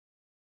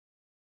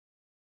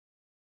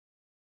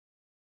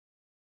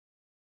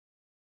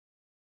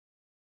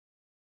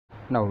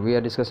Now we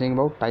are discussing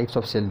about types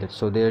of cell death.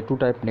 So there are two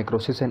types,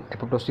 necrosis and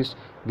apoptosis.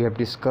 We have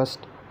discussed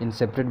in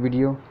separate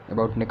video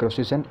about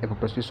necrosis and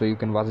apoptosis, so you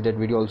can watch that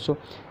video also.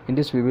 In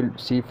this we will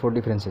see four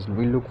differences.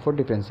 We will look for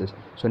differences.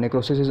 So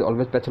necrosis is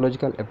always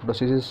pathological,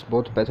 apoptosis is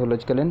both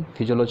pathological and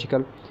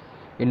physiological.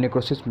 In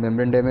necrosis,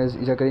 membrane damage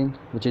is occurring,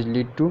 which is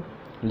lead to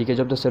leakage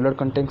of the cellular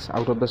contents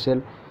out of the cell.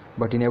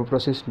 But in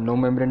apoptosis, no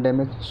membrane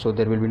damage, so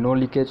there will be no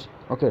leakage.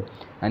 Okay,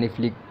 and if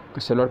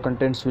cellular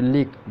contents will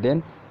leak,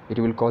 then it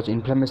will cause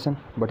inflammation.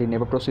 But in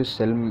apoptosis,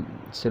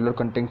 cellular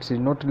contents is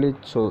not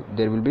leaked, so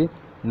there will be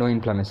no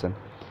inflammation.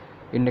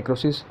 In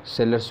necrosis,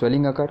 cellular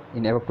swelling occur.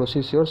 In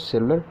apoptosis, your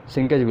cellular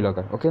shrinkage will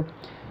occur. Okay,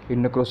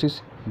 in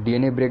necrosis,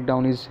 DNA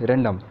breakdown is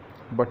random,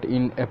 but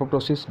in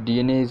apoptosis,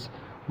 DNA is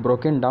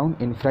broken down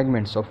in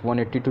fragments of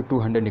 180 to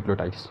 200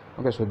 nucleotides.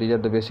 Okay, so these are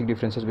the basic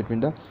differences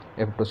between the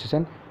apoptosis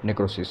and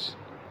necrosis.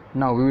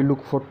 Now we will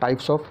look for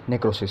types of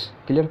necrosis.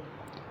 Clear?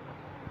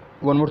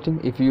 One more thing,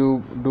 if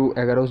you do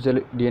agarose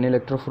DNA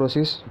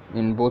electrophoresis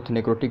in both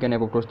necrotic and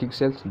apoptotic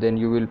cells, then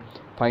you will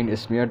find a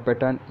smeared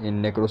pattern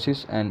in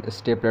necrosis and a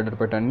step ladder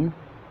pattern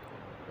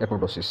in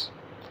apoptosis.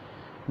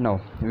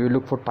 Now we will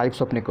look for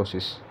types of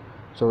necrosis.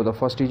 So the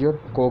first is your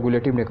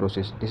coagulative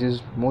necrosis. This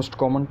is most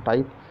common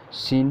type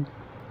seen.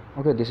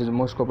 Okay, this is the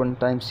most common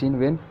time seen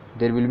when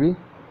there will be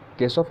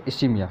case of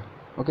ischemia.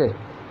 Okay,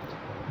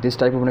 this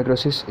type of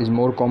necrosis is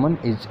more common,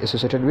 is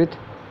associated with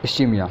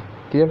ischemia.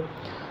 Clear?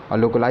 A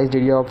localized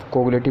area of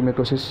coagulative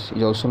necrosis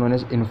is also known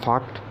as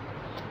infarct.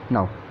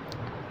 Now,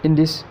 in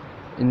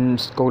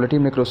coagulative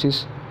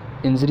necrosis,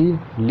 injury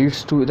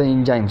leads to the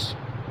enzymes.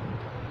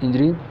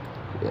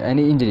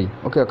 Any injury,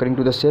 okay, occurring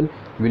to the cell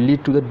will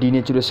lead to the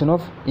denaturation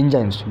of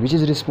enzymes, which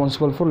is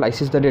responsible for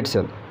lysis the dead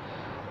cell.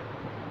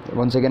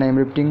 Once again, I am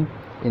repeating,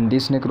 in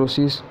this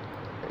necrosis,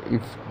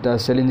 if the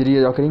cell injury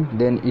is occurring,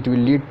 then it will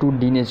lead to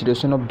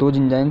denaturation of those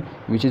enzymes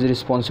which is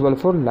responsible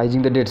for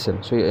lysing the dead cell.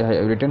 So I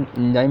have written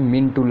enzyme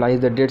mean to lyse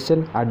the dead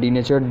cell are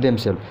denatured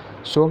themselves.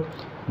 So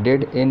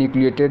dead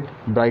enucleated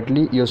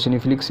brightly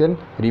eosinophilic cell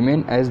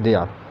remain as they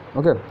are.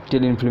 Okay,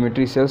 till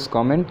inflammatory cells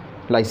come and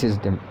lysis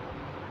them.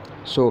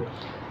 So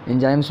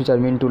enzymes which are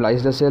meant to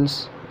lyse the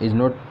cells is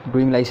not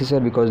doing lysis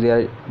here because they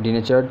are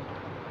denatured.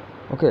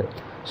 Okay,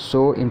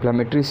 so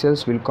inflammatory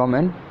cells will come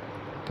and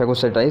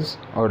phagocytize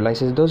or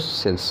lysis those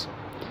cells.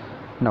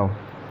 Now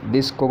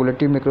this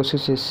coagulative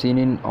necrosis is seen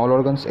in all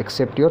organs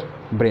except your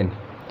brain.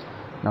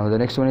 Now the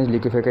next one is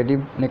liquefy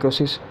Kd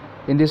necrosis.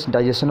 In this,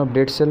 digestion of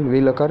dead cell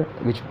will occur,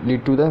 which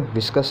lead to the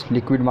viscous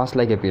liquid mass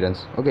like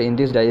appearance. Okay, in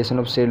this, digestion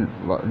of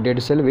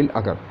dead cell will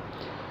occur.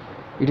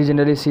 It is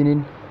generally seen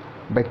in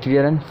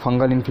bacterial and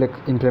fungal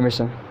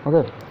inflammation.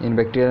 Okay, in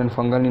bacterial and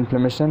fungal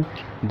inflammation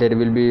there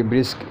will be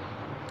brisk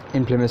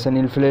inflammation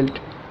in felt,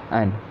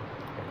 and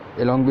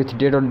along with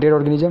dead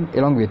organism,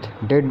 along with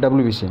dead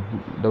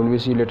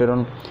WBC later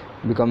on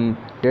become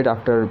dead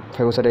after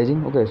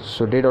phagocytizing. Okay,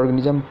 so dead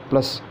organism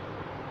plus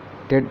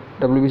dead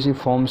WBC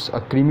forms a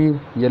creamy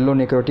yellow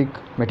necrotic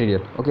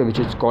material, okay, which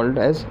is called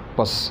as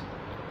pus.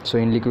 So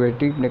in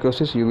liquefied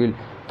necrosis you will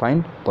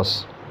find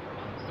pus,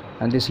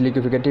 and this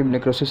liquefied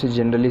necrosis is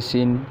generally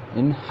seen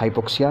in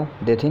hypoxia,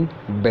 death in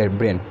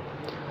brain.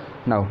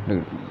 Now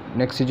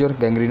next is your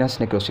gangrenous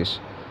necrosis.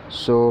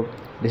 So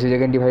this is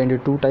again divided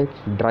into two types,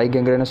 dry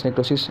gangrenous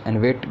necrosis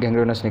and wet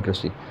gangrenous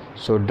necrosis.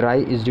 So dry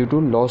is due to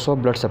loss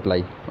of blood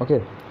supply.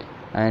 Okay,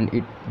 and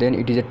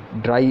it is a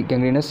dry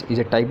gangrenous is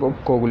a type of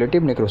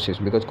coagulative necrosis,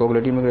 because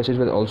coagulative necrosis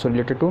was also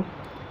related to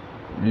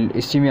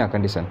ischemia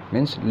condition,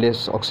 means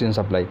less oxygen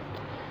supply.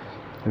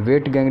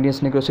 Wet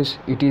gangrenous necrosis,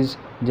 it is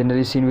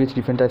generally seen with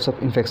different types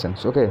of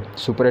infections. Okay,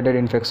 superadded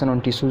infection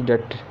on tissues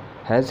that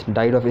has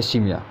died of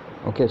ischemia.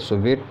 Okay, so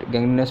wet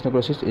gangrenous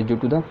necrosis is due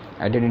to the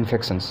added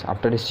infections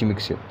after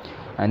ischemic cell,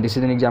 and this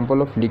is an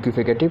example of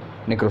liquefied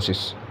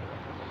necrosis.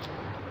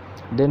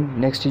 Then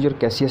next is your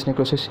caseous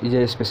necrosis, is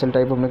a special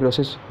type of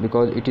necrosis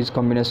because it is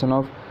combination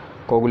of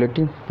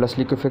coagulative plus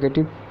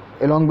liquefied,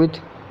 along with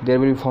there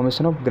will be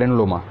formation of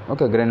granuloma.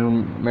 Okay,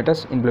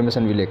 granulomatous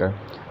inflammation will occur.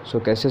 So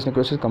caseous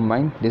necrosis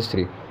combine these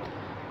three.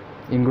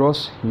 In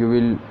gross, you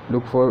will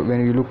look for,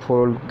 when you look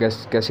for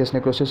caseous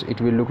necrosis,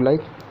 it will look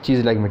like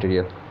cheese-like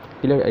material.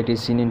 Here it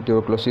is seen in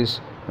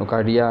tuberculosis,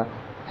 nocardia,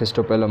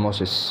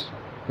 histoplasmosis.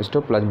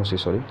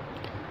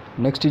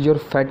 Next is your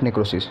fat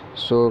necrosis.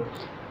 So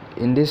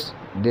in this,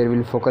 there will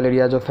be focal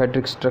areas of fat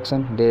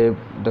destruction.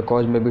 The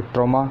cause may be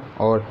trauma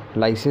or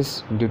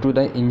lysis due to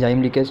the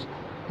enzyme leakage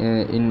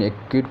in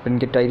acute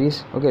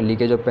pancreatitis. Okay,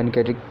 leakage of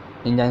pancreatic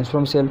enzymes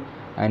from cell,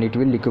 and it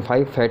will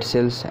liquefy fat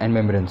cells and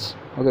membranes.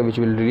 Okay, which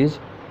will release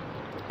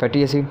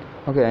fatty acid.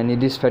 Okay,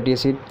 and this fatty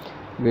acid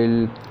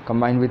will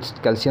combine with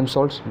calcium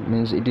salts,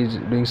 means it is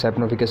doing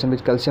saponification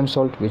with calcium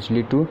salt, which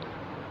lead to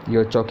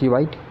your chalky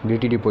white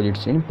gritty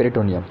deposits in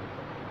peritoneum.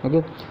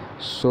 Okay,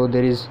 so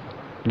there is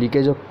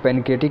leakage of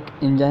pancreatic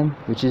enzyme,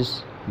 which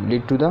is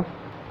lead to the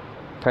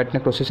fat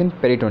necrosis in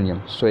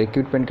peritoneum. So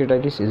acute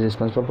pancreatitis is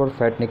responsible for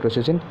fat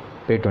necrosis in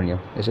peritoneum.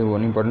 This is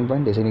one important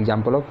point. This is an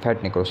example of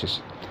fat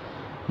necrosis.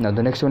 Now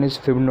the next one is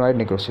fibrinoid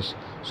necrosis.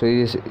 So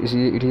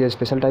it is a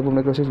special type of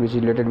necrosis which is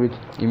related with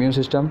immune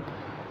system,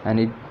 and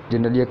it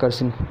generally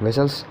occurs in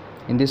vessels.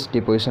 In this,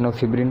 deposition of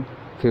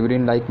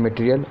fibrin like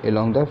material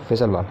along the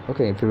vessel wall.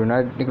 Okay,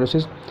 fibrinoid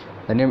necrosis,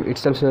 the name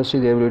itself suggests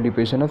there will be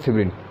deposition of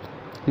fibrin.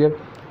 Clear?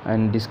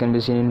 And this can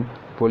be seen in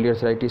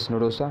polyarthritis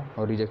nodosa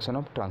or rejection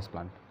of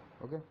transplant.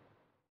 Okay.